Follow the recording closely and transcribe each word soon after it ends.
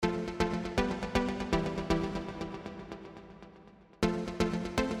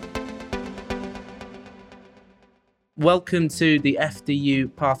Welcome to the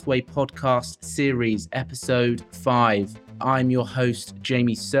FDU Pathway Podcast Series, Episode 5. I'm your host,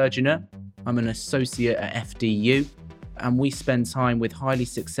 Jamie Surgener. I'm an associate at FDU, and we spend time with highly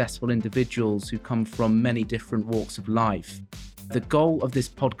successful individuals who come from many different walks of life. The goal of this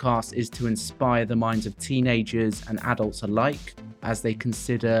podcast is to inspire the minds of teenagers and adults alike as they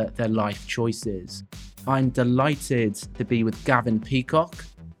consider their life choices. I'm delighted to be with Gavin Peacock,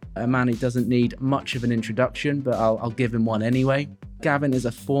 a man who doesn't need much of an introduction, but I'll give him one anyway. Gavin is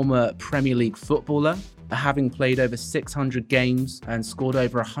a former Premier League footballer, having played over 600 games and scored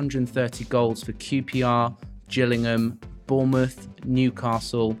over 130 goals for QPR, Gillingham, Bournemouth,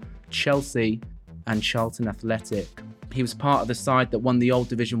 Newcastle, Chelsea, and Charlton Athletic. He was part of the side that won the old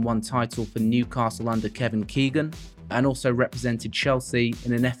Division 1 title for Newcastle under Kevin Keegan, and also represented Chelsea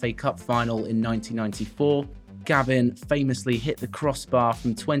in an FA Cup final in 1994. Gavin famously hit the crossbar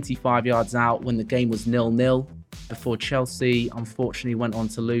from 25 yards out when the game was 0-0, before Chelsea unfortunately went on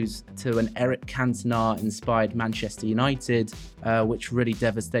to lose to an Eric Cantona-inspired Manchester United, which really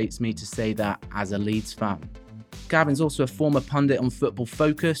devastates me to say that as a Leeds fan. Gavin's also a former pundit on Football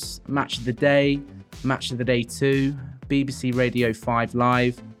Focus, Match of the Day 2, BBC Radio 5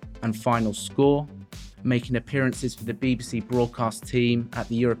 Live, and Final Score, making appearances for the BBC broadcast team at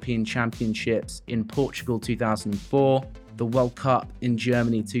the European Championships in Portugal 2004, the World Cup in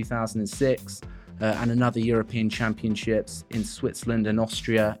Germany 2006, and another European Championships in Switzerland and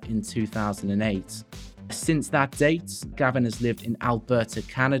Austria in 2008. Since that date, Gavin has lived in Alberta,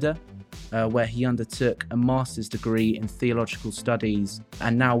 Canada, where he undertook a master's degree in theological studies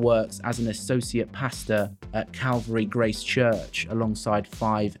and now works as an associate pastor at Calvary Grace Church alongside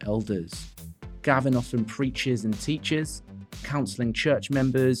 5 elders. Gavin often preaches and teaches, counselling church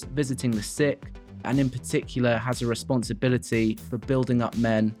members, visiting the sick, and in particular has a responsibility for building up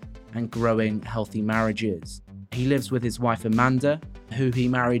men and growing healthy marriages. He lives with his wife Amanda, who he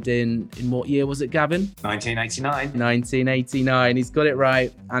married in what year was it, Gavin? 1989. 1989, he's got it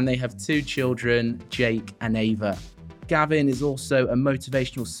right. And they have 2 children, Jake and Ava. Gavin is also a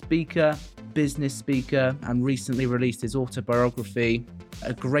motivational speaker, business speaker, and recently released his autobiography,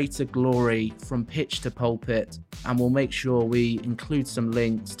 A Greater Glory from Pitch to Pulpit, and we'll make sure we include some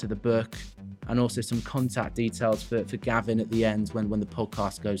links to the book and also some contact details for Gavin at the end when the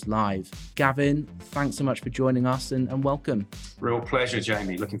podcast goes live. Gavin, thanks so much for joining us and welcome. Real pleasure,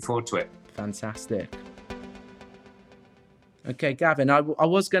 Jamie. Looking forward to it. Fantastic. Okay, Gavin, I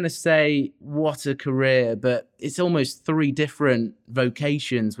was going to say what a career, but it's almost 3 different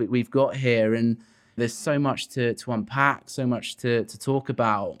vocations we've got here, and there's so much to unpack, so much to talk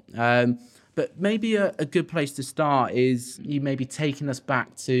about. But maybe a good place to start is you maybe taking us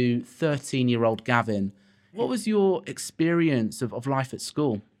back to 13-year-old Gavin. What was your experience of life at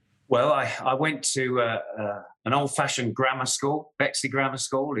school? Well, I went to an old-fashioned grammar school, Bexley Grammar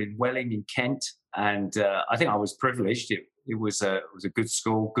School in Welling in Kent, and I think I was privileged. It was a good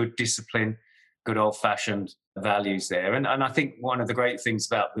school, good discipline, good old-fashioned values there. And I think one of the great things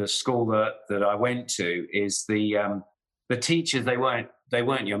about the school that I went to is the teachers, they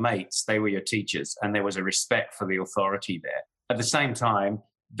weren't your mates, they were your teachers, and there was a respect for the authority there. At the same time,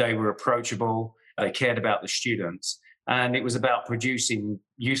 they were approachable, they cared about the students, and it was about producing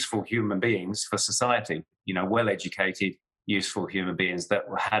useful human beings for society, well-educated, useful human beings that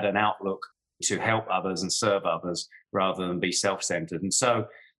had an outlook to help others and serve others rather than be self-centered. And so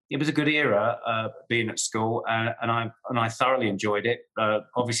it was a good era being at school, and I thoroughly enjoyed it.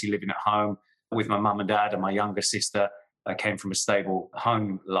 Obviously living at home with my mum and dad and my younger sister. I came from a stable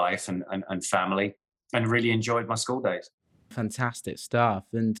home life and family, and really enjoyed my school days. Fantastic stuff.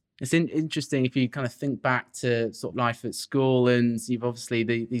 And it's interesting if you kind of think back to sort of life at school, and you've obviously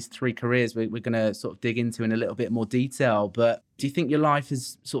these 3 careers we're going to sort of dig into in a little bit more detail. But do you think your life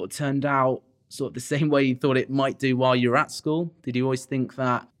has sort of turned out sort of the same way you thought it might do while you were at school? Did you always think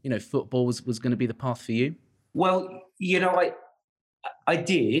that, football was going to be the path for you? Well, I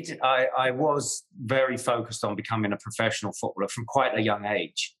did. I was very focused on becoming a professional footballer from quite a young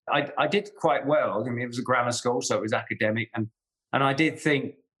age. I did quite well. I mean, it was a grammar school, so it was academic. And I did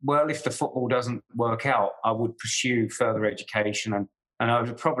think, well, if the football doesn't work out, I would pursue further education. And I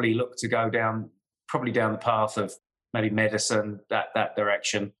would probably look to go down the path of maybe medicine, that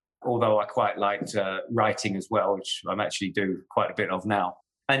direction. Although I quite liked writing as well, which I'm actually do quite a bit of now.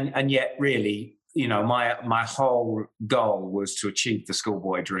 And yet, really, my whole goal was to achieve the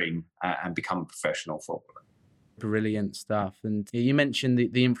schoolboy dream and become a professional footballer. Brilliant stuff. And you mentioned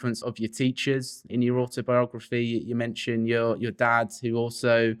the influence of your teachers in your autobiography. You mentioned your dad, who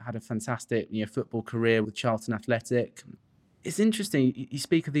also had a fantastic football career with Charlton Athletic. It's interesting, you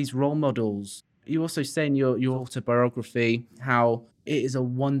speak of these role models You also say in your autobiography how it is a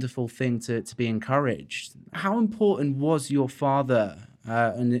wonderful thing to be encouraged. How important was your father,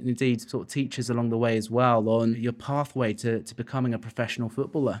 and indeed sort of teachers along the way as well, on your pathway to becoming a professional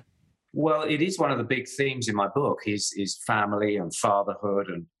footballer? Well, it is one of the big themes in my book is family and fatherhood,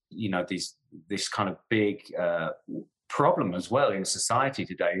 and this kind of big problem as well in society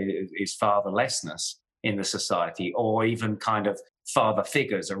today is fatherlessness in the society, or even kind of father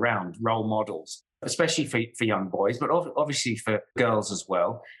figures around, role models, especially for young boys, but obviously for girls as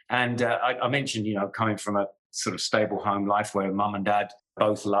well. And I mentioned, coming from a sort of stable home life where mum and dad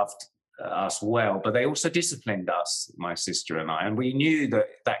both loved us well, but they also disciplined us, my sister and I. And we knew that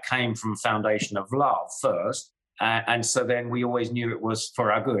that came from a foundation of love first. And so then we always knew it was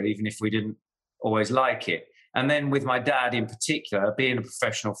for our good, even if we didn't always like it. And then with my dad in particular, being a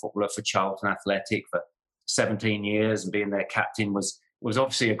professional footballer for Charlton Athletic for 17 years and being their captain was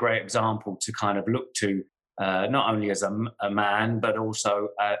obviously a great example to kind of look to, not only as a man, but also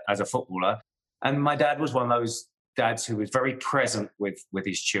as a footballer. And my dad was one of those dads who was very present with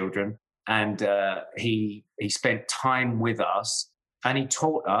his children, and he spent time with us, and he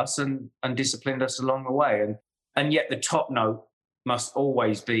taught us and disciplined us along the way. And yet the top note must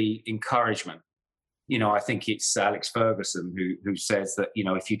always be encouragement. I think it's Alex Ferguson who says that,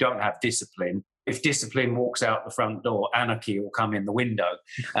 if you don't have discipline, if discipline walks out the front door, anarchy will come in the window.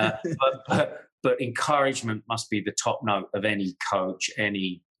 But encouragement must be the top note of any coach,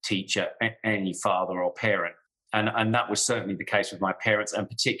 any teacher, any father or parent. And that was certainly the case with my parents, and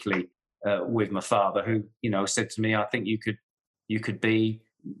particularly with my father, who, said to me, I think you could be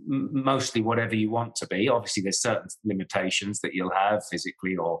mostly whatever you want to be. Obviously, there's certain limitations that you'll have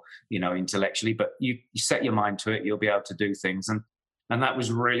physically or, intellectually, but you set your mind to it, you'll be able to do things. And that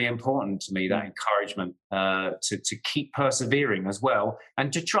was really important to me, that encouragement to keep persevering as well,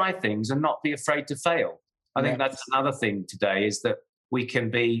 and to try things and not be afraid to fail. I think that's another thing today, is that we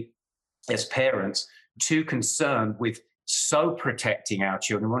can be, as parents, too concerned with so protecting our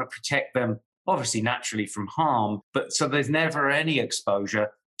children. We want to protect them, obviously, naturally from harm, but so there's never any exposure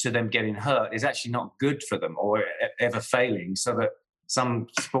to them getting hurt. Is actually not good for them, or ever failing. So that some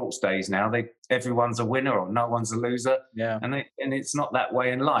sports days now, everyone's a winner or no one's a loser. Yeah. And it's not that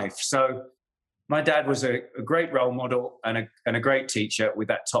way in life. So my dad was a great role model and a great teacher with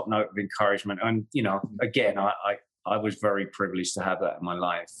that top note of encouragement. And, again, I was very privileged to have that in my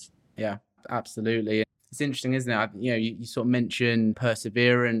life. Yeah, absolutely. It's interesting, isn't it? You sort of mentioned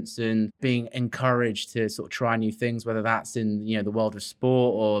perseverance and being encouraged to sort of try new things, whether that's in, the world of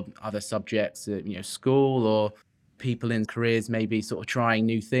sport or other subjects, school, or people in careers maybe sort of trying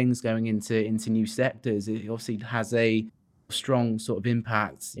new things, going into new sectors. It obviously has a strong sort of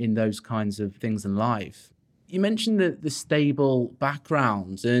impact in those kinds of things in life. You mentioned the stable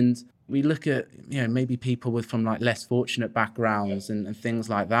backgrounds, and we look at, maybe people from like less fortunate backgrounds and things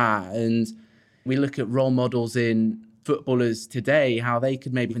like that. And we look at role models in footballers today, how they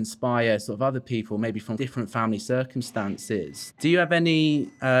could maybe inspire sort of other people, maybe from different family circumstances. Do you have any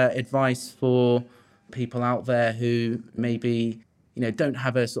advice for people out there who maybe, don't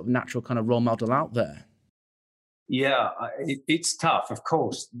have a sort of natural kind of role model out there? Yeah, it's tough. Of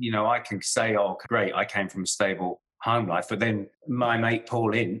course, I can say, oh, great, I came from a stable home life. But then my mate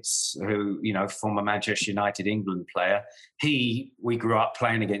Paul Ince, who, former Manchester United England player, we grew up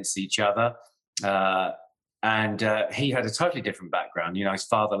playing against each other. And he had a totally different background. His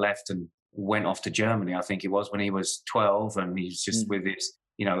father left and went off to Germany, I think it was, when he was 12, and he was just with his,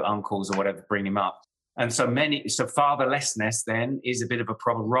 uncles or whatever, bring him up. And so fatherlessness then is a bit of a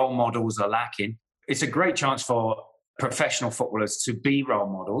problem. Role models are lacking. It's a great chance for professional footballers to be role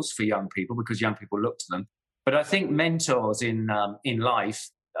models for young people, because young people look to them. But I think mentors in life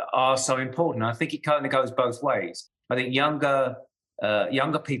are so important. I think it kind of goes both ways. I think younger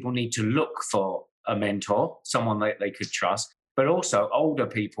people need to look for a mentor, someone that they could trust, but also older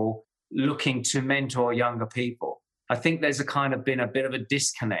people looking to mentor younger people. I think there's been a bit of a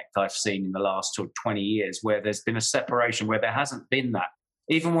disconnect I've seen in the last 20 years, where there's been a separation, where there hasn't been that.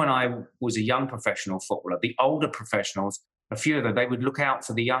 Even when I was a young professional footballer, the older professionals, a few of them, they would look out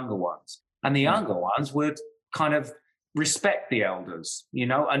for the younger ones. And the younger ones would kind of respect the elders,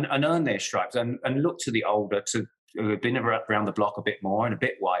 and earn their stripes, and look to the older, who have been around the block a bit more and a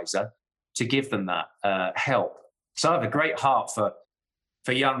bit wiser, to give them that help. So I have a great heart for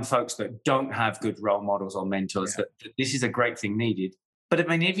young folks that don't have good role models or mentors. That this is a great thing needed. But I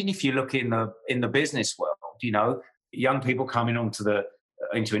mean, even if you look in the business world, young people coming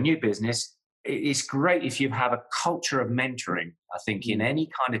into a new business, it's great if you have a culture of mentoring. I think in any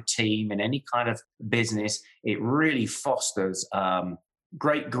kind of team, in any kind of business, it really fosters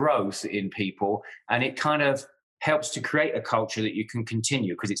great growth in people, and it kind of helps to create a culture that you can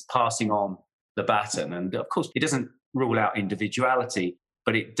continue because it's passing on the baton. And of course, it doesn't rule out individuality,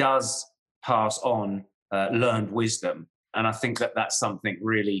 but it does pass on learned wisdom. And I think that that's something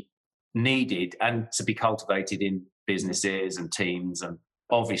really needed and to be cultivated in businesses and teams, and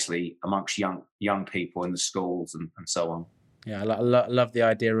obviously amongst young people in the schools and so on. Yeah, I love the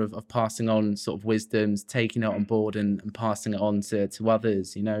idea of passing on sort of wisdoms, taking it on board and passing it on to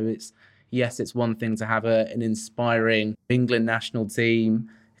others. You know, it's one thing to have an inspiring England national team,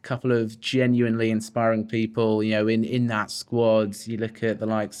 a couple of genuinely inspiring people, you know, in that squad. You look at the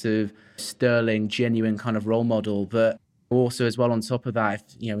likes of Sterling, genuine kind of role model, but also as well on top of that, if,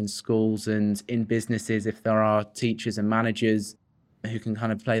 you know, in schools and in businesses, if there are teachers and managers who can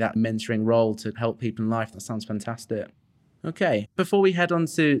kind of play that mentoring role to help people in life, that sounds fantastic. Okay, before we head on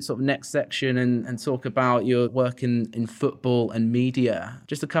to sort of next section and talk about your work in football and media,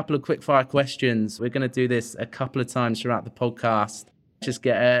 just a couple of quick fire questions. We're going to do this a couple of times throughout the podcast. Just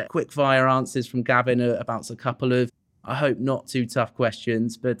get quick fire answers from Gavin about a couple of, I hope, not too tough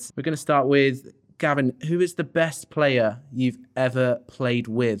questions. But we're going to start with Gavin. Who is the best player you've ever played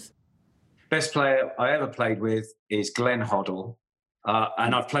with? Best player I ever played with is Glenn Hoddle.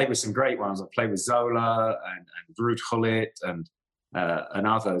 And I've played with some great ones. I've played with Zola and Ruud Gullit and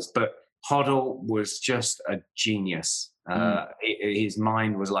others. But Hoddle was just a genius. His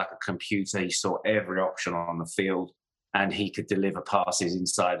mind was like a computer. He saw every option on the field, and he could deliver passes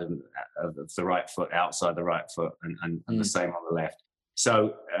inside of the right foot, outside the right foot, and the same on the left.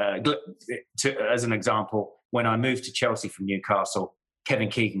 So, as an example, when I moved to Chelsea from Newcastle, Kevin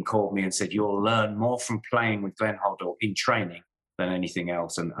Keegan called me and said, "You'll learn more from playing with Glenn Hoddle in training than anything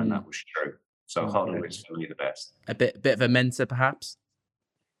else," and that was true. So Hoddle is really the best. A bit of a mentor, perhaps?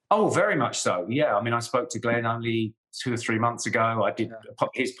 Oh, very much so. Yeah, I mean, I spoke to Glenn only 2 or 3 months ago. I did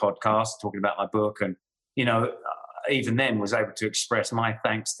his podcast talking about my book, and you know, even then was able to express my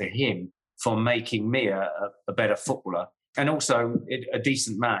thanks to him for making me a better footballer, and also a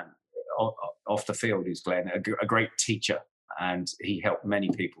decent man off the field. Is Glenn a great teacher, and he helped many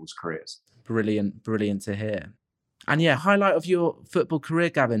people's careers. Brilliant to hear. And yeah, highlight of your football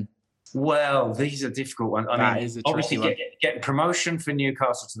career, Gavin? Well, these are difficult ones. I mean, obviously getting promotion for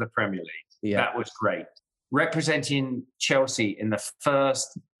Newcastle to the Premier League, that was great. Representing Chelsea in the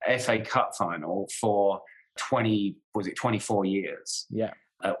first FA Cup final for 24 years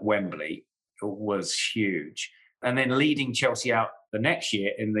at Wembley was huge. And then leading Chelsea out the next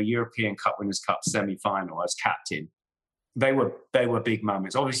year in the European Cup Winners' Cup semi-final as captain. They were big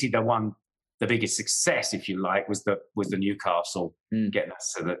moments. Obviously, the biggest success, if you like, was the Newcastle getting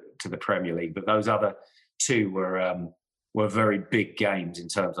us to the Premier League. But those other two were very big games in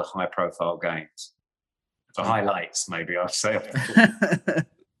terms of high-profile games. The highlights, maybe I'd say.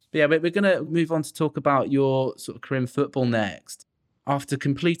 Yeah, but we're going to move on to talk about your sort of career in football next. After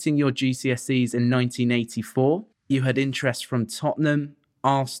completing your GCSEs in 1984, you had interest from Tottenham,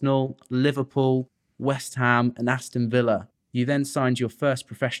 Arsenal, Liverpool, West Ham, and Aston Villa. You then signed your first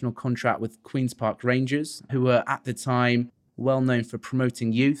professional contract with Queen's Park Rangers, who were at the time well known for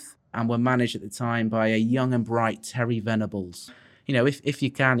promoting youth and were managed at the time by a young and bright Terry Venables. You know, if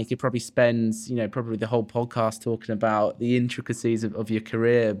you can, you could probably spend, you know, probably the whole podcast talking about the intricacies of your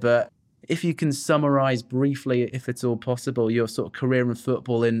career. But if you can summarize briefly, if it's all possible, your sort of career in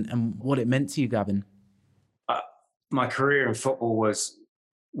football and what it meant to you, Gavin. My career in football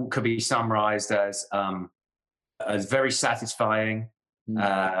could be summarized as very satisfying,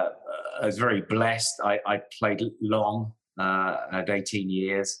 as very blessed. I played long, had 18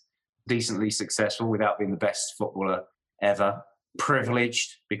 years, decently successful without being the best footballer ever.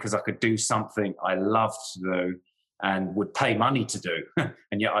 Privileged because I could do something I loved to do and would pay money to do,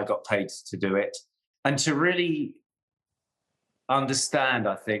 and yet I got paid to do it. And to really understand,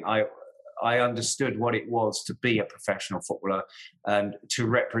 I think I understood what it was to be a professional footballer and to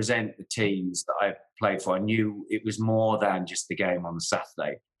represent the teams that I played for. I knew it was more than just the game on the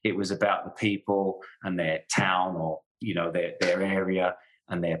Saturday. It was about the people and their town, or you know, their area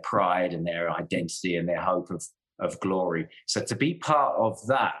and their pride and their identity and their hope of glory. So to be part of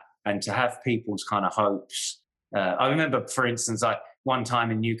that and to have people's kind of hopes. I remember, for instance, one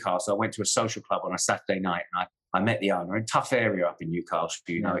time in Newcastle, I went to a social club on a Saturday night, and I met the owner, a tough area up in Newcastle,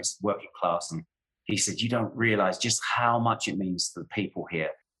 you know, it's working class. And he said, "You don't realise just how much it means to the people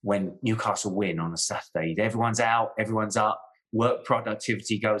here when Newcastle win on a Saturday. Everyone's out, everyone's up, work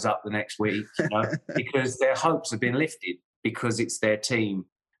productivity goes up the next week, you know, because their hopes have been lifted because it's their team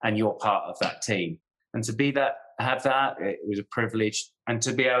and you're part of that team." And to have that, it was a privilege. And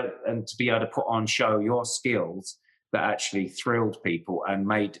to be able to put on show your skills that actually thrilled people and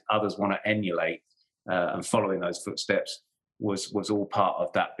made others want to emulate and follow in those footsteps was all part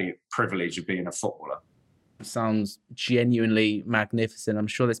of that privilege of being a footballer. Sounds genuinely magnificent. I'm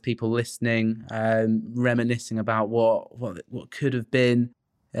sure there's people listening, reminiscing about what could have been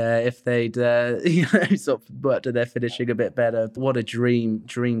if they'd sort of worked at their finishing a bit better. What a dream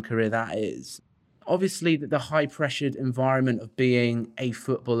career that is. Obviously, the high pressured environment of being a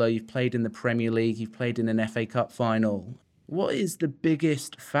footballer. You've played in the Premier League, you've played in an FA Cup final. What is the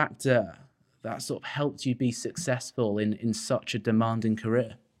biggest factor that sort of helped you be successful in such a demanding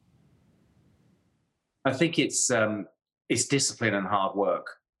career? I think it's discipline and hard work.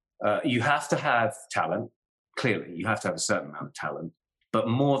 You have to have talent. Clearly, you have to have a certain amount of talent. But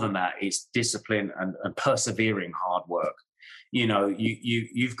more than that, it's discipline and persevering hard work.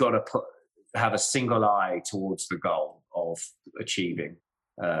 You've got to have a single eye towards the goal of achieving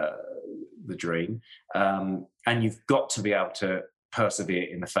the dream, and you've got to be able to persevere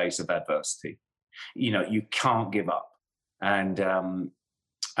in the face of adversity. You can't give up, and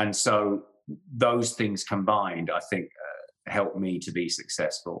so those things combined, I think, helped me to be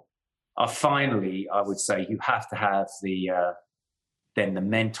successful. Finally, I would say you have to have the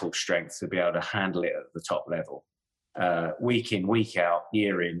mental strength to be able to handle it at the top level, week in, week out,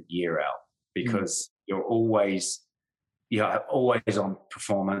 year in, year out, because you're always on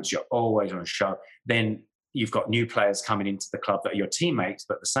performance, you're always on show. Then you've got new players coming into the club that are your teammates,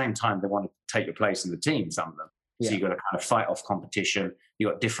 but at the same time, they want to take your place in the team, some of them. So you've got to kind of fight off competition.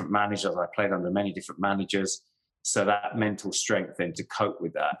 You've got different managers. I played under many different managers. So that mental strength then to cope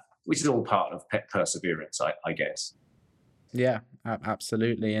with that, which is all part of perseverance, I guess. Yeah,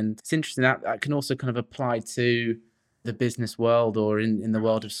 absolutely. And it's interesting that can also kind of apply to the business world or in the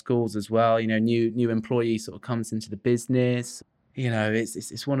world of schools as well. New employee sort of comes into the business.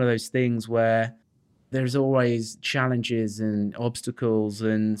 It's one of those things where there's always challenges and obstacles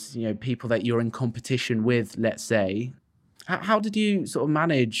and, people that you're in competition with, let's say. How did you sort of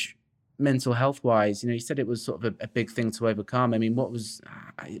manage mental health wise? You said it was sort of a big thing to overcome. I mean, was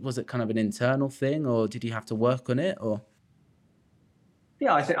it kind of an internal thing, or did you have to work on it, or?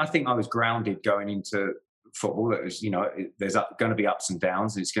 Yeah, I think I was grounded going into football. It was, there's going to be ups and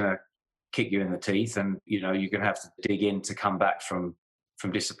downs. It's going to kick you in the teeth, and you're going to have to dig in to come back from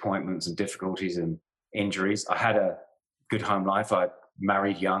disappointments and difficulties and injuries. I had a good home life. I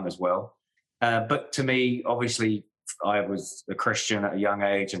married young as well, but to me, obviously, I was a Christian at a young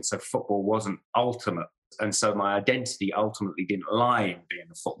age, and so football wasn't ultimate, and so my identity ultimately didn't lie in being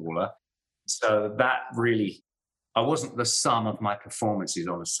a footballer. So that really, I wasn't the sum of my performances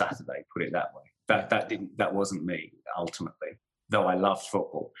on a Saturday, put it that way. That wasn't me ultimately, though I loved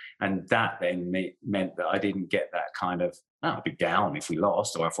football. And that then meant that I didn't get that kind of, I'd be down if we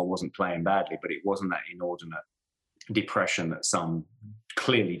lost or if I wasn't playing badly, but it wasn't that inordinate depression that some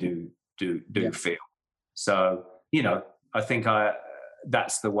clearly do feel. So, I think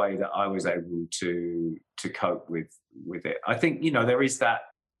that's the way that I was able to cope with it. I think, there is that.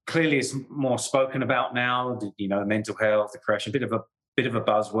 Clearly, it's more spoken about now. Mental health, depression, a bit of a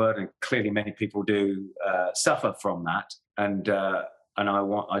buzzword, and clearly many people do suffer from that. And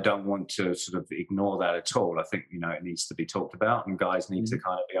I don't want to sort of ignore that at all. I think it needs to be talked about, and guys need to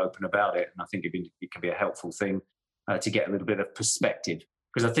kind of be open about it. And I think it can be a helpful thing to get a little bit of perspective,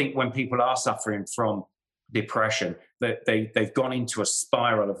 because I think when people are suffering from depression, that they've gone into a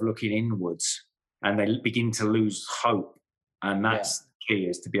spiral of looking inwards, and they begin to lose hope, and that's key,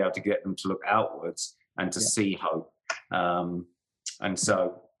 is to be able to get them to look outwards and to see hope. And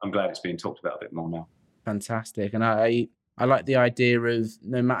so I'm glad it's being talked about a bit more now. Fantastic. And I like the idea of,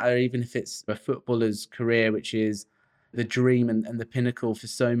 no matter, even if it's a footballer's career, which is the dream and the pinnacle for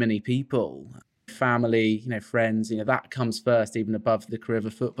so many people, family, friends, that comes first, even above the career of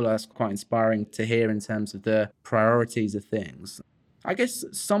a footballer. That's quite inspiring to hear in terms of the priorities of things. I guess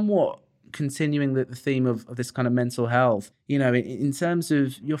somewhat continuing the theme of this kind of mental health, in terms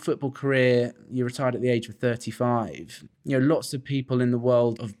of your football career, you retired at the age of 35. Lots of people in the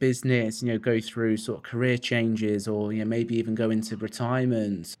world of business, go through sort of career changes, or maybe even go into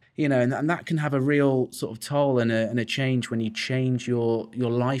retirement, and that can have a real sort of toll and a change when you change your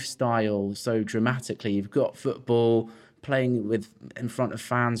lifestyle so dramatically. You've got football playing in front of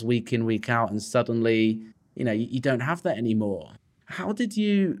fans week in, week out, and suddenly, you don't have that anymore. How did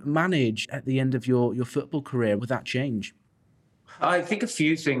you manage at the end of your football career with that change? I think a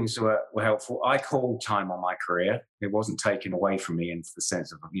few things were helpful. I called time on my career. It wasn't taken away from me in the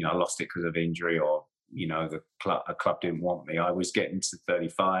sense of, I lost it because of injury, or, a club didn't want me. I was getting to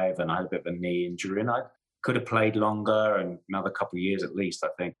 35 and I had a bit of a knee injury, and I could have played longer and another couple of years at least, I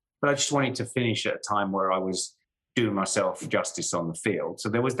think. But I just wanted to finish at a time where I was do myself justice on the field. So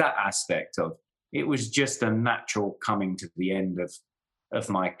there was that aspect of it was just a natural coming to the end of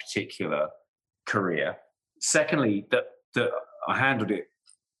my particular career. Secondly, that I handled it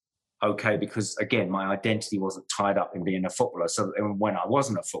okay because again, my identity wasn't tied up in being a footballer. So when I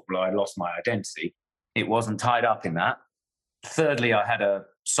wasn't a footballer, I lost my identity. It wasn't tied up in that. Thirdly, I had a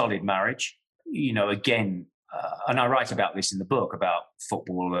solid marriage. Again, and I write about this in the book about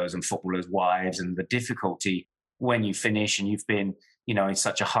footballers and footballers' wives and the difficulty when you finish and you've been, in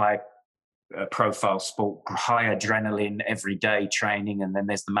such a high profile sport, high adrenaline every day training, and then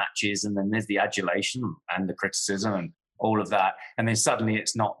there's the matches, and then there's the adulation and the criticism and all of that, and then suddenly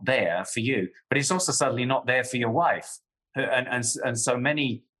it's not there for you, but it's also suddenly not there for your wife, and so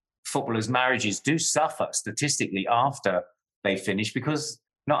many footballers' marriages do suffer statistically after they finish because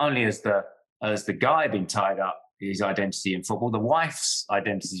not only has the guy been tied up his identity in football, the wife's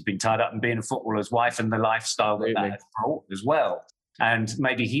identity has been tied up in being a footballer's wife and the lifestyle that has brought as well. And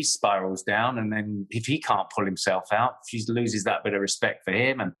maybe he spirals down, and then if he can't pull himself out, she loses that bit of respect for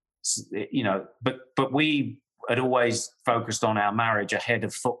him. And but we had always focused on our marriage ahead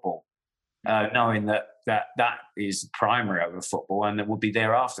of football, knowing that is primary over football, and that would be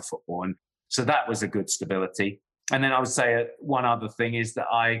there after football. And so that was a good stability. And then I would say one other thing is that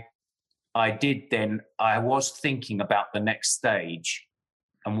I was thinking about the next stage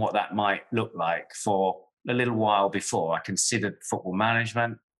and what that might look like for a little while before. I considered football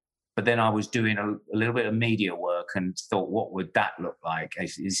management, but then I was doing a little bit of media work and thought, what would that look like?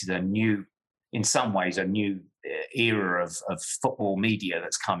 This is in some ways, a new era of football media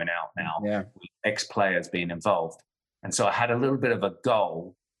that's coming out now, with ex-players being involved. And so I had a little bit of a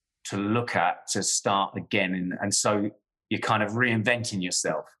goal to look at to start again. And so you're kind of reinventing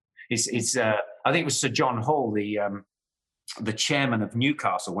yourself. It's I think it was Sir John Hall, the chairman of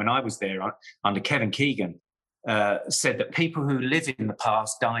Newcastle, when I was there under Kevin Keegan, said that people who live in the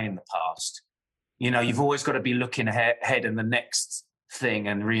past die in the past. You've always got to be looking ahead in the next thing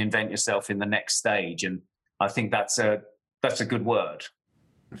and reinvent yourself in the next stage. And I think that's a good word.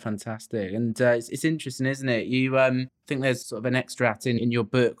 Fantastic. And it's interesting, isn't it? You think there's sort of an extract in your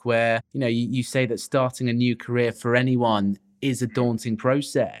book where, you say that starting a new career for anyone is a daunting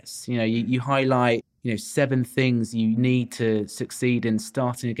process. You highlight, 7 things you need to succeed in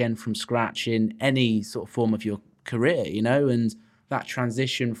starting again from scratch in any sort of form of your career, and that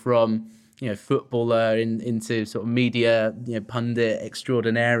transition from, footballer into sort of media, pundit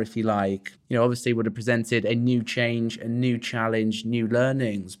extraordinaire, if you like, obviously would have presented a new change, a new challenge, new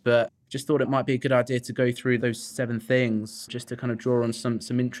learnings. But just thought it might be a good idea to go through those 7 things just to kind of draw on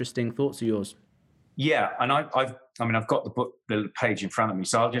some interesting thoughts of yours. Yeah, and I've got the page in front of me,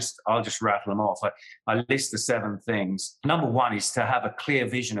 so I'll just rattle them off. I list the 7 things. Number 1 is to have a clear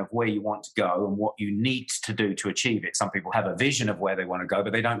vision of where you want to go and what you need to do to achieve it. Some people have a vision of where they want to go,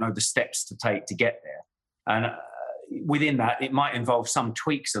 but they don't know the steps to take to get there. And within that, it might involve some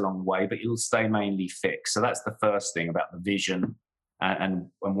tweaks along the way, but you'll stay mainly fixed. So that's the first thing about the vision and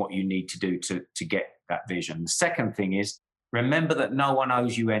what you need to do to get that vision. The second thing is remember that no one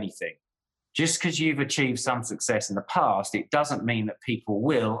owes you anything. Just because you've achieved some success in the past, it doesn't mean that people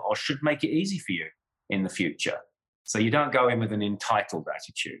will or should make it easy for you in the future. So you don't go in with an entitled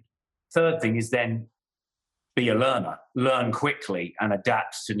attitude. Third thing is then be a learner. Learn quickly and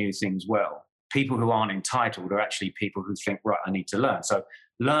adapt to new things well. People who aren't entitled are actually people who think, right, I need to learn. So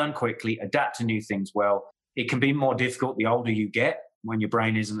learn quickly, adapt to new things well. It can be more difficult the older you get when your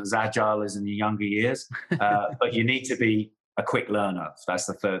brain isn't as agile as in your younger years, but you need to be a quick learner. So that's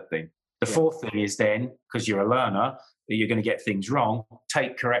the third thing. The fourth thing is then, because you're a learner, you're going to get things wrong,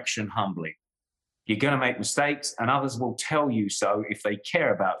 take correction humbly. You're going to make mistakes, and others will tell you so if they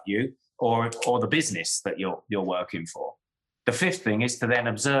care about you or the business that you're working for. The fifth thing is to then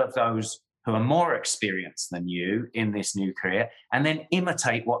observe those who are more experienced than you in this new career and then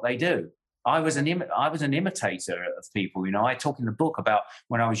imitate what they do. I was an imitator of people. I talk in the book about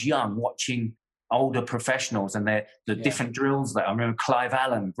when I was young, watching older professionals and the different drills that I remember. Clive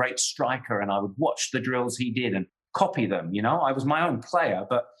Allen, great striker, and I would watch the drills he did and copy them. I was my own player,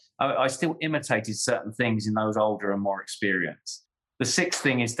 but I still imitated certain things in those older and more experienced. The sixth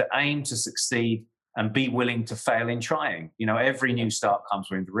thing is to aim to succeed and be willing to fail in trying. Every new start comes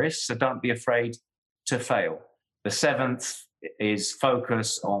with risk, so don't be afraid to fail. The seventh is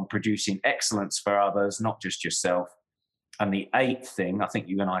focus on producing excellence for others, not just yourself. And the eighth thing, I think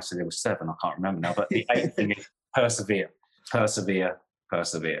you and I said there was 7, I can't remember now, but the eighth thing is persevere. There's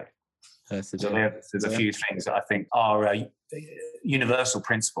a few things that I think are universal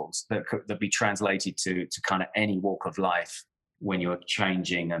principles that could be translated to kind of any walk of life when you're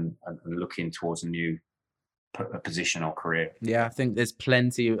changing and looking towards a new position or career. Yeah, I think there's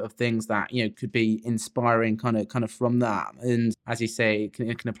plenty of things that, could be inspiring kind of from that. And as you say,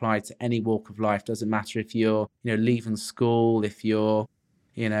 it can apply to any walk of life. Doesn't matter if you're, leaving school, if you're,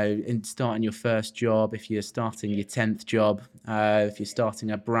 starting your first job, if you're starting your 10th job, if you're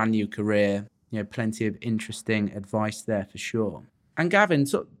starting a brand new career, plenty of interesting advice there for sure. And Gavin,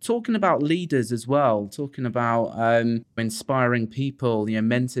 talking about leaders as well, talking about inspiring people,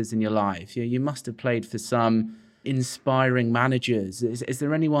 mentors in your life, you must have played for some inspiring managers. Is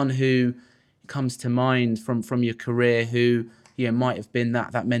there anyone who comes to mind from your career who might have been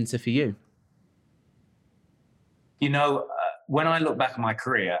that mentor for you? When I look back at my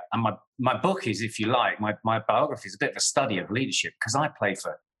career, and my book is, if you like, my biography is a bit of a study of leadership, because I played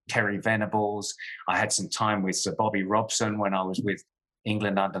for Terry Venables. I had some time with Sir Bobby Robson when I was with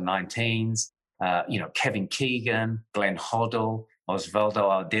England under-19s. Kevin Keegan, Glenn Hoddle, Osvaldo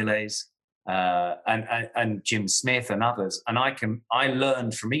Ardiles, and Jim Smith and others. And I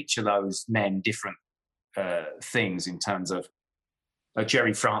learned from each of those men different things in terms of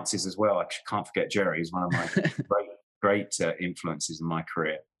Jerry Francis as well. I can't forget Jerry. He's one of my great influences in my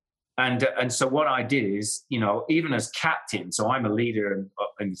career. And so what I did is, even as captain, so I'm a leader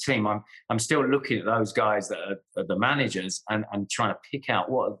in the team, I'm still looking at those guys that are the managers and trying to pick out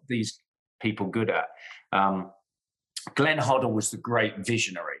what are these people good at. Glenn Hoddle was the great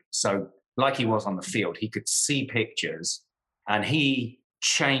visionary. So like he was on the field, he could see pictures, and he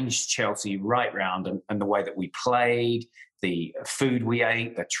changed Chelsea right round, and the way that we played, the food we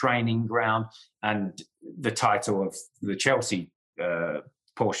ate, the training ground. And the title of the Chelsea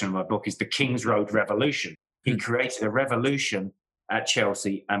portion of my book is The King's Road Revolution. He created a revolution at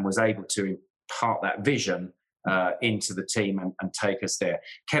Chelsea and was able to impart that vision into the team and take us there.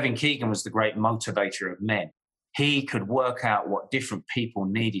 Kevin Keegan was the great motivator of men. He could work out what different people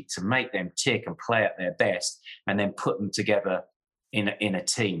needed to make them tick and play at their best, and then put them together in a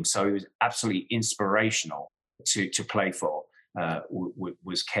team. So he was absolutely inspirational to play for,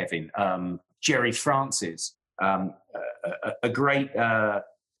 was Kevin. Jerry Francis, a great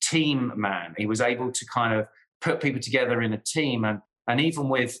team man. He was able to kind of put people together in a team, and even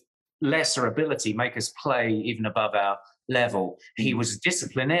with lesser ability, make us play even above our level. He was a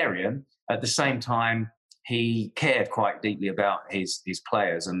disciplinarian. At the same time, he cared quite deeply about his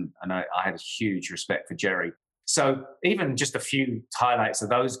players, and I had a huge respect for Jerry. So even just a few highlights of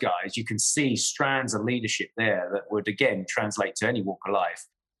those guys, you can see strands of leadership there that would, again, translate to any walk of life,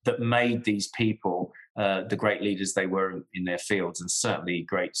 that made these people the great leaders they were in their fields, and certainly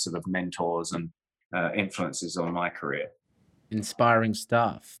great sort of mentors and influences on my career. Inspiring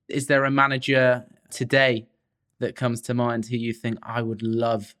stuff. Is there a manager today that comes to mind who you think, I would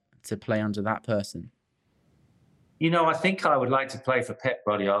love to play under that person? I think I would like to play for Pep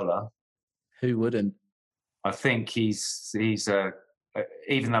Guardiola. Who wouldn't? I think he's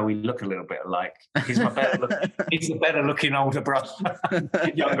even though we look a little bit alike, he's a better looking older brother,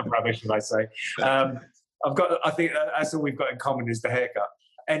 younger brother, should I say? I think that's all we've got in common is the haircut.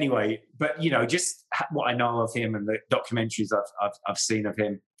 Anyway, but just what I know of him and the documentaries I've seen of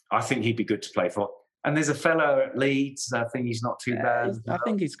him, I think he'd be good to play for. And there's a fellow at Leeds. I think he's not too bad. I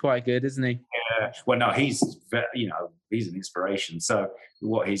think he's quite good, isn't he? Yeah. Well, no, he's an inspiration. So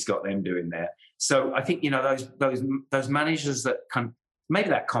what he's got them doing there. So I think those managers that maybe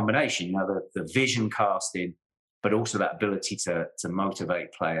that combination, the vision casting, but also that ability to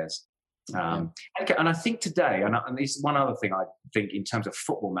motivate players. And I think today, and this is one other thing I think in terms of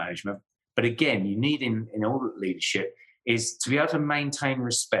football management, but again, you need in all leadership is to be able to maintain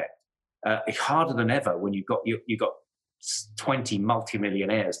respect. It's harder than ever when you've got 20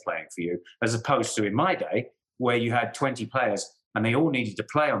 multimillionaires playing for you, as opposed to in my day where you had 20 players and they all needed to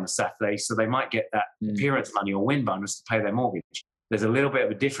play on the Saturday, so they might get that appearance money or win bonus to pay their mortgage. There's a little bit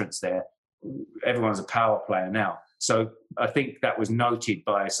of a difference there. Everyone's a power player now. So I think that was noted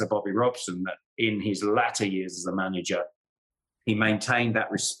by Sir Bobby Robson, that in his latter years as a manager, he maintained that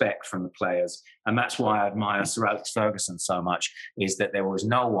respect from the players. And that's why I admire Sir Alex Ferguson so much, is that there was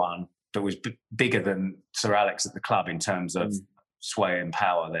no one that was bigger than Sir Alex at the club in terms of sway and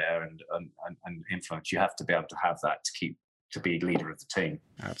power there and influence. You have to be able to have that to be leader of the team.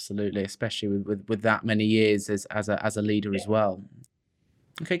 Absolutely, especially with that many years as a leader as well.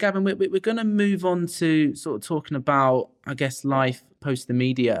 Okay, Gavin, we're going to move on to sort of talking about, I guess, life post the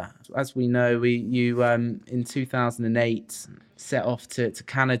media. As we know, you in 2008 set off to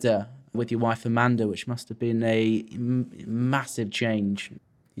Canada with your wife Amanda, which must have been a massive change.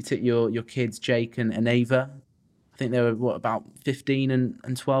 You took your kids, Jake and Ava. I think they were, about 15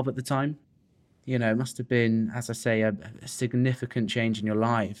 and 12 at the time? It must have been, as I say, a significant change in your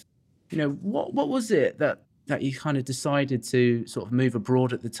life. What was it that that you kind of decided to sort of move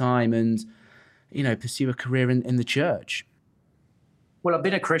abroad at the time and, pursue a career in the church? Well, I've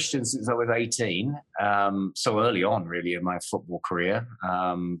been a Christian since I was 18, so early on, really, in my football career.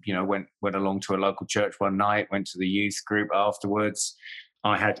 Went along to a local church one night, went to the youth group afterwards.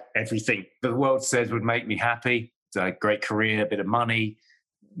 I had everything the world says would make me happy. A great career, a bit of money,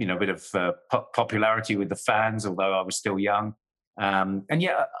 a bit of popularity with the fans, although I was still young. And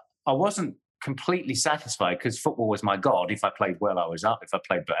yet I wasn't completely satisfied because football was my God. If I played well, I was up. If I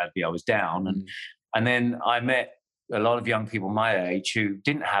played badly, I was down. And then I met a lot of young people my age who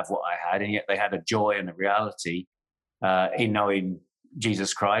didn't have what I had, and yet they had a joy and a reality in knowing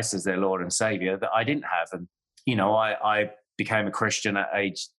Jesus Christ as their Lord and Savior that I didn't have. And, I became a Christian at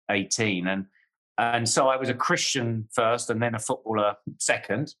age 18. And so I was a Christian first and then a footballer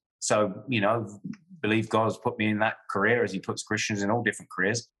second. So, believe God has put me in that career as he puts Christians in all different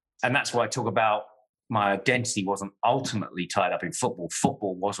careers. And that's why I talk about my identity wasn't ultimately tied up in football.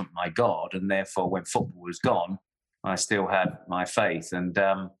 Football wasn't my God. And therefore, when football was gone, I still had my faith. And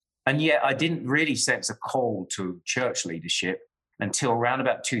yet I didn't really sense a call to church leadership until around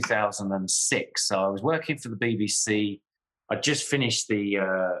about 2006. So I was working for the BBC. I just finished the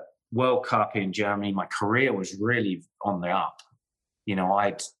World Cup in Germany. My career was really on the up.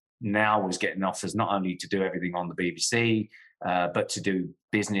 I'd now was getting offers not only to do everything on the BBC, but to do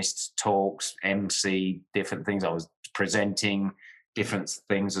business talks, MC, different things. I was presenting different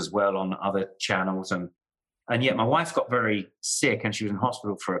things as well on other channels. And yet my wife got very sick and she was in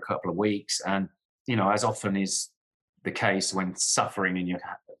hospital for a couple of weeks. And, as often is the case when suffering in your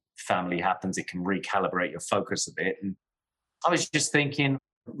family happens, it can recalibrate your focus a bit. And I was just thinking,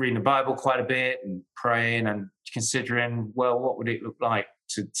 reading the Bible quite a bit and praying and considering, well, what would it look like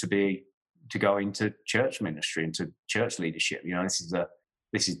to go into church ministry, into church leadership?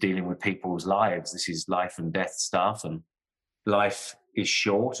 This is dealing with people's lives. This is life and death stuff, and life is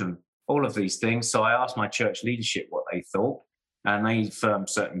short and all of these things. So I asked my church leadership what they thought, and they affirmed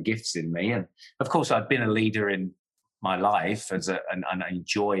certain gifts in me. And of course, I'd been a leader in my life and I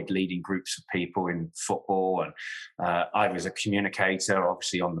enjoyed leading groups of people in football. And I was a communicator,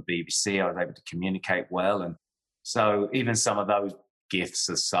 obviously on the BBC. I was able to communicate well. And so even some of those gifts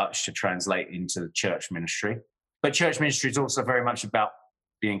as such to translate into church ministry. But church ministry is also very much about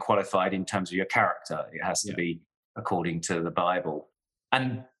being qualified in terms of your character. It has to be according to the Bible.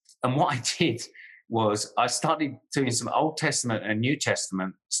 And what I did was I started doing some Old Testament and New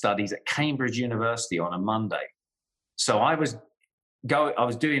Testament studies at Cambridge University on a Monday. So I was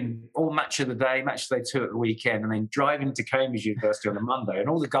doing all match of the day, match of the day 2 at the weekend, and then driving to Cambridge University on a Monday. And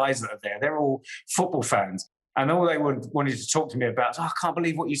all the guys that are there, they're all football fans. And all they wanted to talk to me about, I can't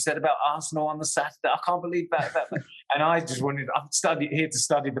believe what you said about Arsenal on the Saturday. I can't believe that. And I just I'm here to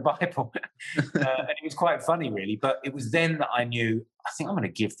study the Bible. And it was quite funny, really. But it was then that I knew, I think I'm going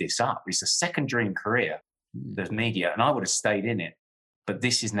to give this up. It's a second dream career, the media, and I would have stayed in it. But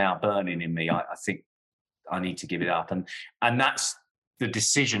this is now burning in me. I think I need to give it up. And that's the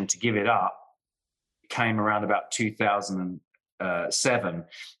decision to give it up came around about 2007.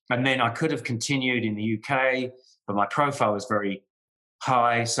 And then I could have continued in the UK, but my profile was very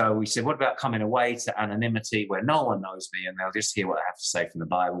high. So we said, what about coming away to anonymity where no one knows me and they'll just hear what I have to say from the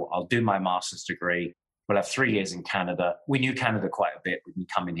Bible? I'll do my master's degree. We'll have 3 years in Canada. We knew Canada quite a bit. We can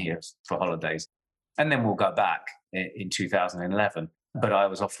come in here for holidays. And then we'll go back in 2011. But I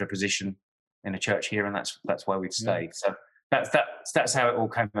was offered a position in a church here, and that's why we've stayed. So that's how it all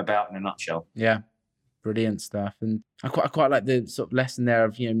came about in a nutshell. Yeah. Brilliant stuff. And I quite like the sort of lesson there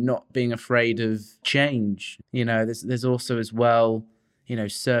of, not being afraid of change. There's also as well,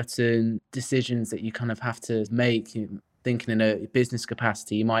 certain decisions that you kind of have to make. Thinking in a business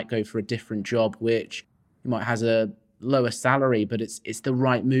capacity, you might go for a different job, which you might has a lower salary, but it's the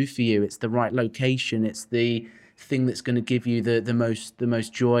right move for you. It's the right location. It's the thing that's going to give you the most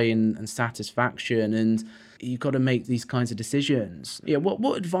joy and satisfaction. And you've got to make these kinds of decisions.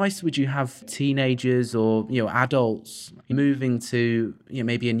 What advice would you have teenagers or adults moving to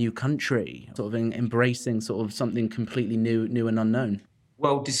maybe a new country, sort of embracing sort of something completely new and unknown?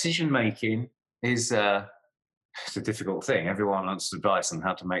 Well, decision making is it's a difficult thing. Everyone wants advice on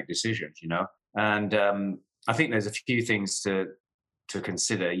how to make decisions, and I think there's a few things to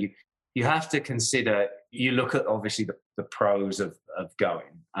consider. You have to consider. You look at obviously the pros of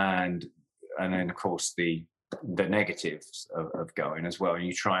going, and then of course the negatives of going as well, and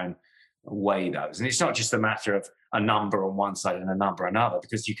you try and weigh those. And it's not just a matter of a number on one side and a number on another,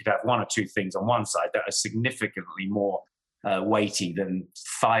 because you could have one or two things on one side that are significantly more weighty than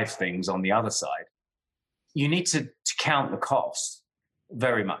 5 things on the other side. You need to count the cost.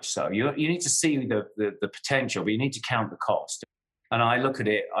 Very much so. You need to see the potential, but you need to count the cost. And I look at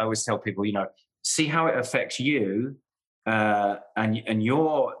it, I always tell people, see how it affects you and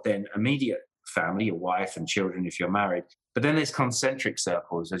your then immediate family, your wife and children if you're married. But then there's concentric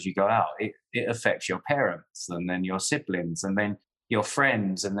circles as you go out. It affects your parents and then your siblings and then your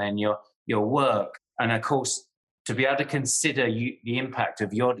friends and then your work. And of course, to be able to consider the impact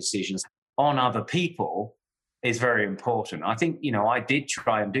of your decisions on other people is very important. I think, I did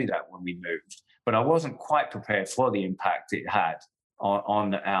try and do that when we moved, but I wasn't quite prepared for the impact it had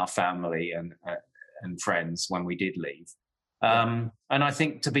on our family and friends when we did leave. And I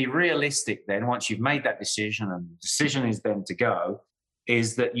think to be realistic then, once you've made that decision and the decision is then to go,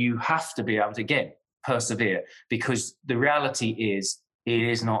 is that you have to be able to, again, persevere, because the reality is it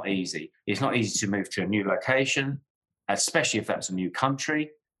is not easy. It's not easy to move to a new location, especially if that's a new country.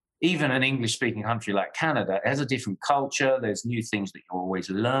 Even an English-speaking country like Canada has a different culture. There's new things that you're always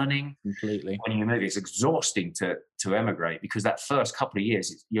learning. Completely. When you move, it's exhausting to emigrate, because that first couple of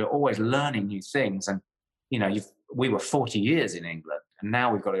years, you're always learning new things. And, we were 40 years in England, and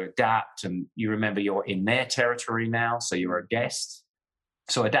now we've got to adapt. And you remember you're in their territory now, so you're a guest.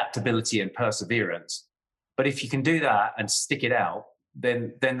 So adaptability and perseverance. But if you can do that and stick it out,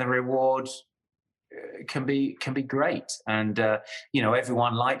 then the reward can be great. And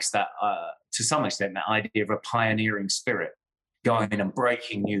everyone likes that to some extent, that idea of a pioneering spirit, going in and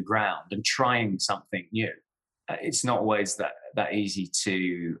breaking new ground and trying something new. It's not always that easy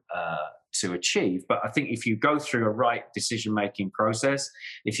to achieve, but I think if you go through a right decision making process,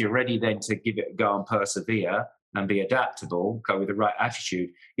 if you're ready then to give it a go and persevere and be adaptable, go with the right attitude,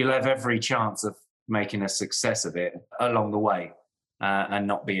 you'll have every chance of making a success of it along the way. And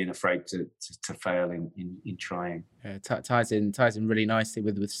not being afraid to fail in trying. Ties in really nicely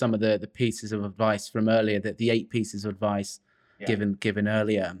with some of the pieces of advice from earlier, that the 8 pieces of advice given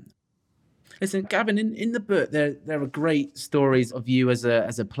earlier. Listen, Gavin, in the book there are great stories of you as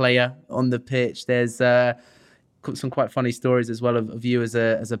a player on the pitch. There's some quite funny stories as well of you as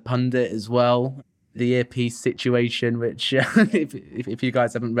a pundit as well. The earpiece situation, which if you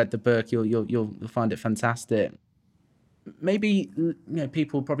guys haven't read the book, you'll find it fantastic. Maybe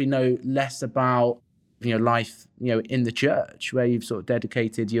people probably know less about life in the church, where you've sort of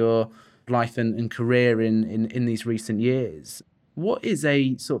dedicated your life and career in these recent years. What is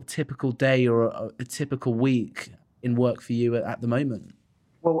a sort of typical day or a typical week in work for you at the moment?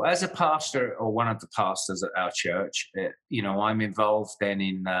 Well, as a pastor, or one of the pastors at our church, I'm involved then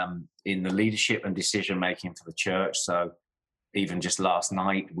in the leadership and decision making for the church. So even just last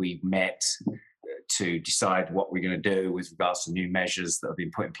night we met to decide what we're going to do with regards to new measures that have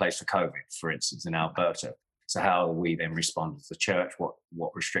been put in place for COVID, for instance, in Alberta. So how we then respond as the church,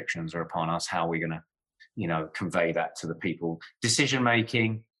 what restrictions are upon us, how we're going to, convey that to the people. Decision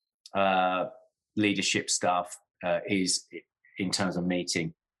making, leadership stuff is in terms of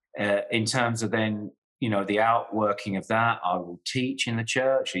meeting. In terms of then, the outworking of that, I will teach in the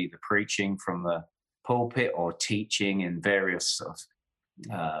church, either preaching from the pulpit or teaching in various sort of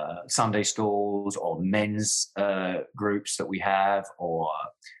Sunday schools or men's groups that we have, or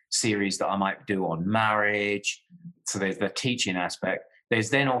series that I might do on marriage. So there's the teaching aspect. There's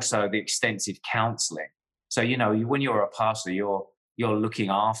then also the extensive counselling. So when you're a pastor, you're looking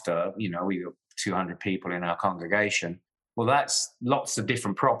after we've got 200 people in our congregation. Well, that's lots of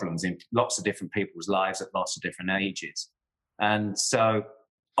different problems in lots of different people's lives at lots of different ages, and so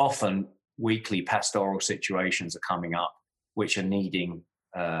often weekly pastoral situations are coming up which are needing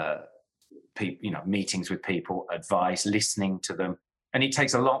meetings with people, advice, listening to them. And it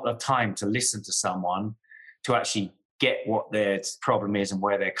takes a lot of time to listen to someone, to actually get what their problem is and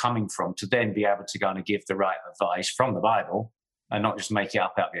where they're coming from, to then be able to go and give the right advice from the Bible and not just make it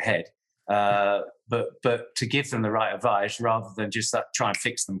up out of your head, but to give them the right advice rather than just try and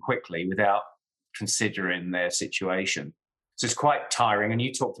fix them quickly without considering their situation. So it's quite tiring. And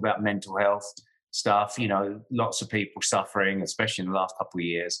you talked about mental health stuff, lots of people suffering, especially in the last couple of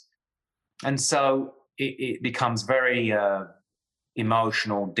years. And so it becomes very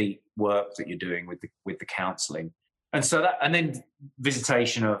emotional, deep work that you're doing with the counselling. And so and then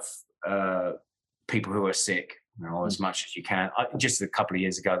visitation of people who are sick, as much as you can. Just a couple of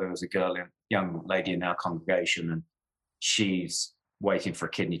years ago, there was a young lady in our congregation, and she's waiting for a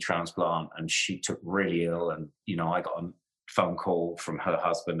kidney transplant, and she took really ill. And, I got a phone call from her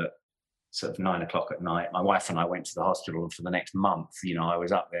husband at sort of 9 o'clock at night. My wife and I went to the hospital, and for the next month, I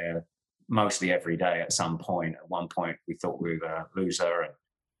was up there mostly every day at some point. At one point, we thought we were going to lose her, and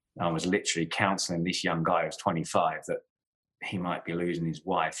I was literally counselling this young guy who's 25 that he might be losing his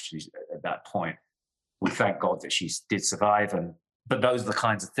wife. She's at that point. We thank God that she did survive, and but those are the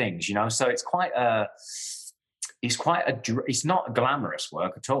kinds of things, so it's it's not glamorous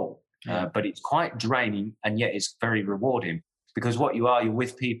work at all, Yeah. but it's quite draining, and yet it's very rewarding, because you're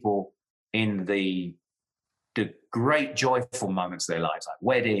with people in the great joyful moments of their lives, like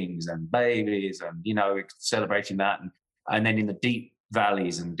weddings and babies, and celebrating that, and then in the deep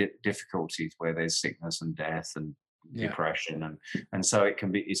valleys and difficulties where there's sickness and death and depression, and so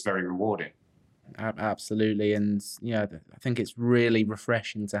it's very rewarding. Absolutely. And I think it's really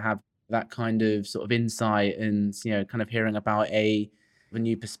refreshing to have that kind of sort of insight and, kind of hearing about a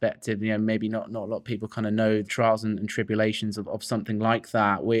new perspective. Maybe not a lot of people kind of know the trials and tribulations of something like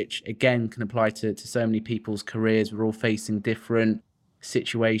that, which again can apply to so many people's careers. We're all facing different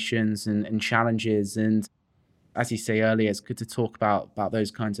situations and challenges. And as you say earlier, it's good to talk about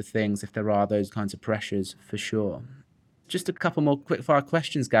those kinds of things if there are those kinds of pressures, for sure. Just a couple more quick fire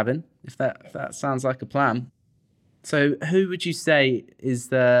questions, Gavin, if that sounds like a plan. So who would you say is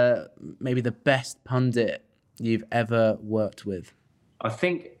maybe the best pundit you've ever worked with? I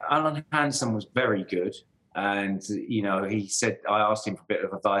think Alan Hansen was very good. And, he said, I asked him for a bit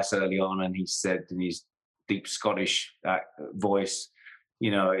of advice early on, and he said in his deep Scottish voice,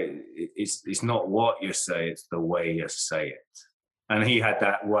 it's not what you say, it's the way you say it. And he had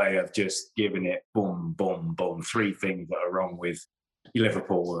that way of just giving it boom, boom, boom, three things that are wrong with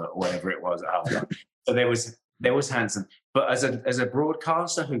Liverpool or whatever it was at halftime. So there was Hansen. But as a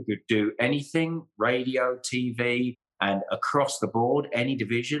broadcaster who could do anything, radio, TV, and across the board, any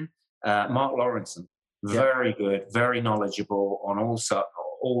division, Mark Lawrenson, very good, very knowledgeable on all.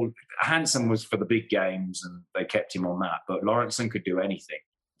 Hansen was for the big games, and they kept him on that. But Lawrenson could do anything,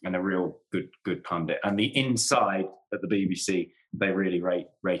 and a real good pundit. And the inside at the BBC, they really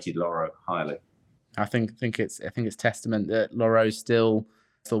rated Lawro highly. I think it's testament that Lawro's still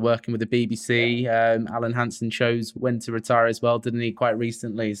working with the BBC. Alan Hansen chose when to retire as well, didn't he, quite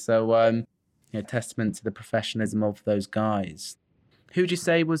recently? So testament to the professionalism of those guys. Who would you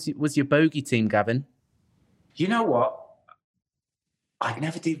say was your bogey team, Gavin? You know what? I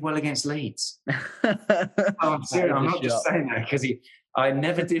never did well against Leeds. I'm serious. I'm not just saying that because I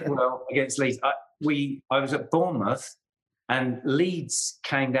never did well against Leeds. I was at Bournemouth, and Leeds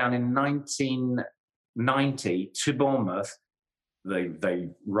came down in 1990 to Bournemouth. They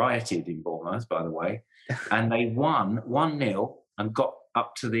rioted in Bournemouth, by the way, and they won 1-0 and got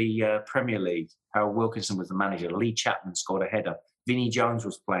up to the Premier League. Harold Wilkinson was the manager. Lee Chapman scored a header. Vinnie Jones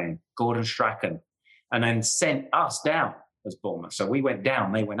was playing. Gordon Strachan, and then sent us down as Bournemouth. So we went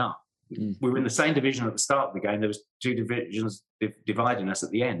down, they went up. We were in the same division at the start of the game. There was two divisions dividing us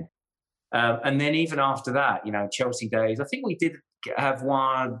at the end. And then even after that, Chelsea days, I think we did have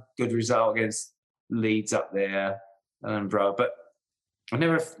one good result against Leeds up there, but I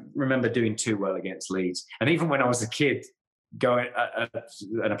never remember doing too well against Leeds. And even when I was a kid, going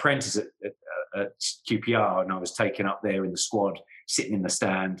an apprentice at QPR, and I was taken up there in the squad, sitting in the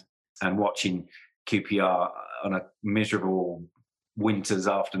stand and watching QPR on a miserable winter's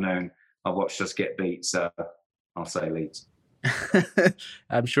afternoon. I watched us get beat, so I'll say Leeds.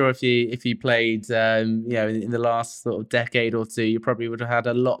 I'm sure if you played, in the last sort of decade or two, you probably would have had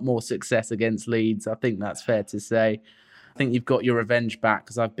a lot more success against Leeds. I think that's fair to say. I think you've got your revenge back,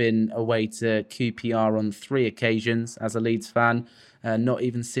 because I've been away to QPR on 3 occasions as a Leeds fan, not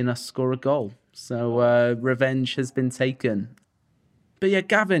even seen us score a goal. So revenge has been taken. But yeah,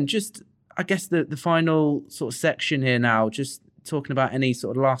 Gavin, just I guess the final sort of section here now, just talking about any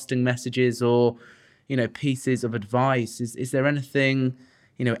sort of lasting messages or pieces of advice. Is there anything,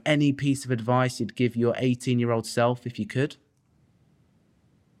 any piece of advice you'd give your 18-year-old self if you could?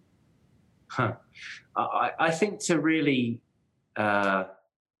 I think to really to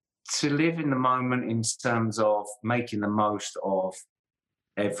live in the moment in terms of making the most of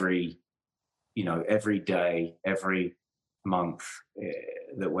every day, every month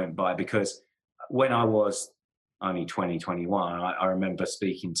that went by. Because when I was only 20, 21, I remember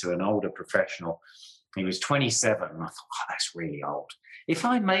speaking to an older professional. He was 27, and I thought, that's really old. If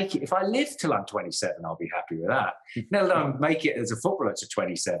I live till I'm 27, I'll be happy with that. Let alone make it as a footballer to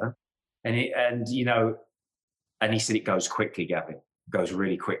 27. And he said, it goes quickly, Gavin. It goes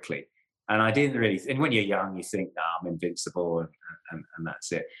really quickly. And I didn't really, and when you're young, you think, I'm invincible and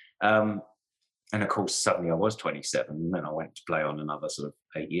that's it. And of course, suddenly I was 27, and then I went to play on another sort of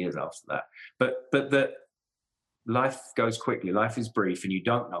 8 years after that. But the life goes quickly. Life is brief, and you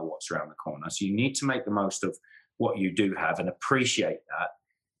don't know what's around the corner. So you need to make the most of what you do have and appreciate that.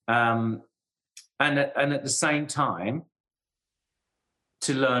 And at the same time,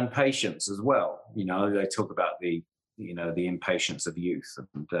 to learn patience as well. They talk about the impatience of youth,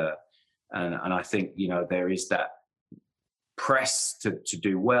 and I think there is that pressed to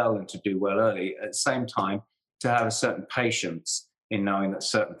do well and to do well early. At the same time, to have a certain patience in knowing that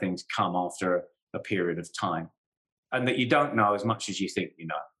certain things come after a period of time, and that you don't know as much as you think you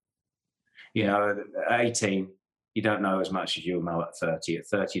know. You know, at 18, you don't know as much as you'll know at 30. At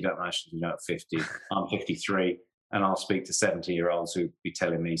 30, you don't know as much as you know at 50. I'm 53, and I'll speak to 70-year-olds who'll be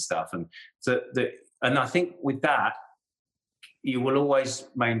telling me stuff. And and I think with that, you will always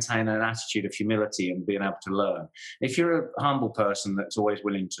maintain an attitude of humility and being able to learn. If you're a humble person that's always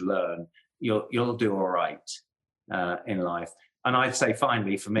willing to learn, you'll do all right in life. And I'd say,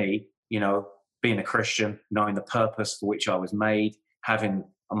 finally, for me, being a Christian, knowing the purpose for which I was made, having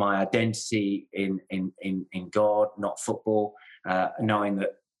my identity in God, not football, knowing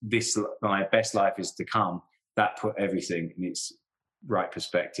that my best life is to come, that put everything in its right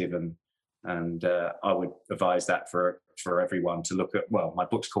perspective. And I would advise that for everyone to look at. Well, my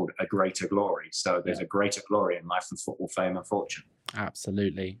book's called A Greater Glory. So there's a greater glory in life than football, fame and fortune.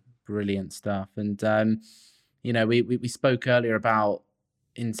 Absolutely. Brilliant stuff. And, we spoke earlier about,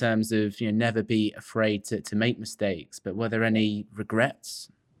 in terms of, never be afraid to make mistakes, but were there any regrets?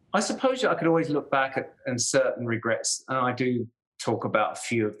 I suppose I could always look back at certain regrets, and I do talk about a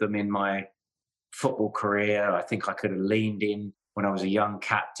few of them in my football career. I think I could have leaned in when I was a young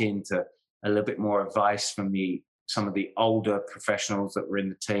captain to a little bit more advice from some of the older professionals that were in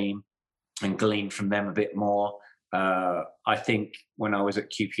the team and gleaned from them a bit more. I think when I was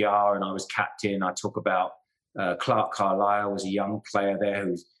at QPR and I was captain, I talk about Clark Carlisle was a young player there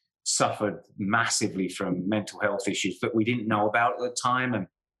who suffered massively from mental health issues that we didn't know about at the time.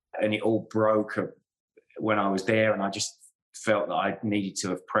 And it all broke when I was there. And I just felt that I needed to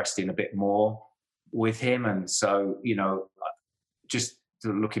have pressed in a bit more with him. And so, just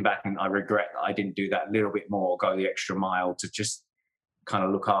looking back, and I regret that I didn't do that little bit more, go the extra mile to just kind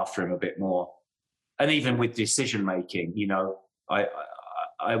of look after him a bit more. And even with decision making,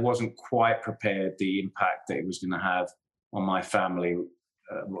 I wasn't quite prepared the impact that it was going to have on my family,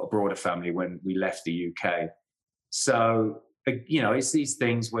 a broader family, when we left the UK. So, it's these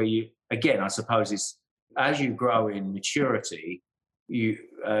things where I suppose it's as you grow in maturity,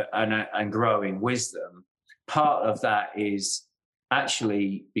 and grow in wisdom, part of that is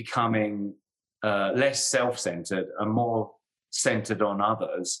actually becoming less self-centered and more centered on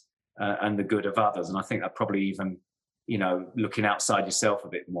others and the good of others. And I think that probably even, looking outside yourself a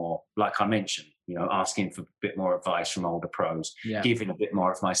bit more, like I mentioned, asking for a bit more advice from older pros, giving a bit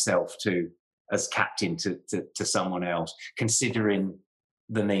more of myself as captain to someone else, considering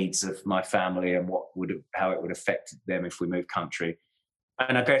the needs of my family and how it would affect them if we move country.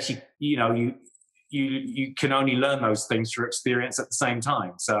 And I guess you can only learn those things through experience at the same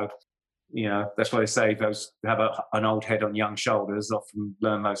time. So, that's why they say those who have an old head on young shoulders often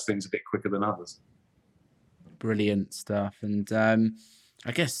learn those things a bit quicker than others. Brilliant stuff. And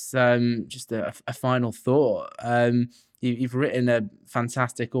I guess just a final thought. You've written a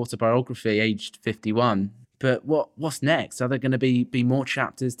fantastic autobiography, aged 51. But what's next? Are there going to be more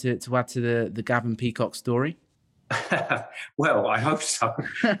chapters to add to the Gavin Peacock story? Well, I hope so.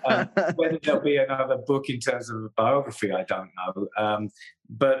 Whether there'll be another book in terms of a biography, I don't know.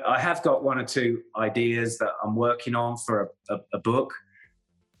 But I have got one or two ideas that I'm working on for a book.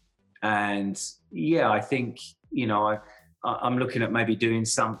 And I think, I'm looking at maybe doing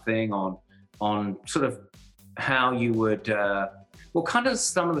something on sort of how you would, kind of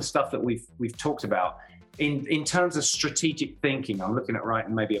some of the stuff that we've talked about in terms of strategic thinking. I'm looking at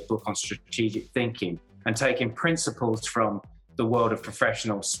writing maybe a book on strategic thinking and taking principles from the world of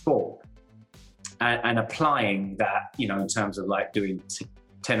professional sport and applying that, in terms of like doing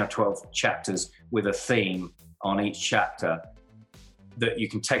 10 or 12 chapters with a theme on each chapter, that you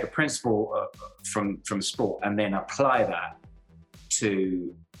can take a principle from sport and then apply that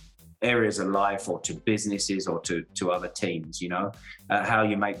to areas of life or to businesses or to other teams, how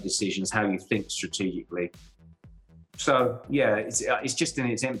you make decisions, how you think strategically. So, it's just in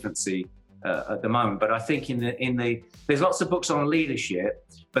its infancy at the moment, but I think there's lots of books on leadership,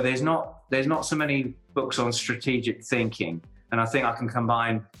 but there's not so many books on strategic thinking. And I think I can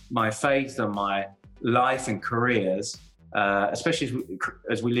combine my faith and my life and careers, especially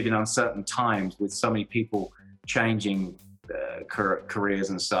as we live in uncertain times with so many people changing careers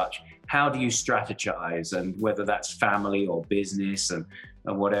and such. How do you strategize, and whether that's family or business and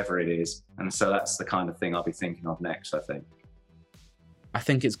whatever it is. And so that's the kind of thing I'll be thinking of next, I think. I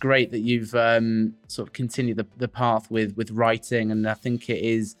think it's great that you've sort of continued the path with writing, and I think it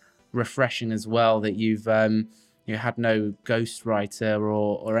is refreshing as well that you've had no ghostwriter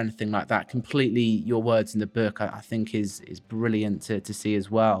or anything like that. Completely your words in the book, I think is brilliant to see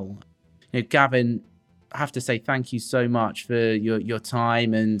as well. Gavin, I have to say thank you so much for your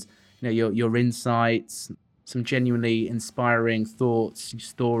time and your insights, some genuinely inspiring thoughts,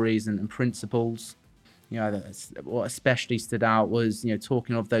 stories, and principles. What especially stood out was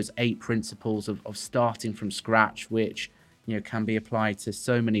talking of those 8 principles of starting from scratch, which can be applied to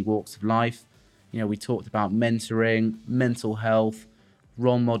so many walks of life. We talked about mentoring, mental health,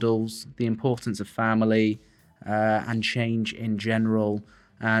 role models, the importance of family, and change in general.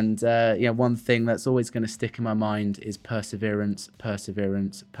 And one thing that's always going to stick in my mind is perseverance,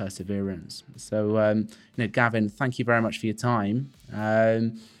 perseverance, perseverance. So, Gavin, thank you very much for your time.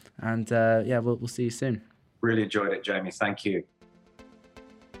 We'll see you soon. Really enjoyed it, Jamie. Thank you.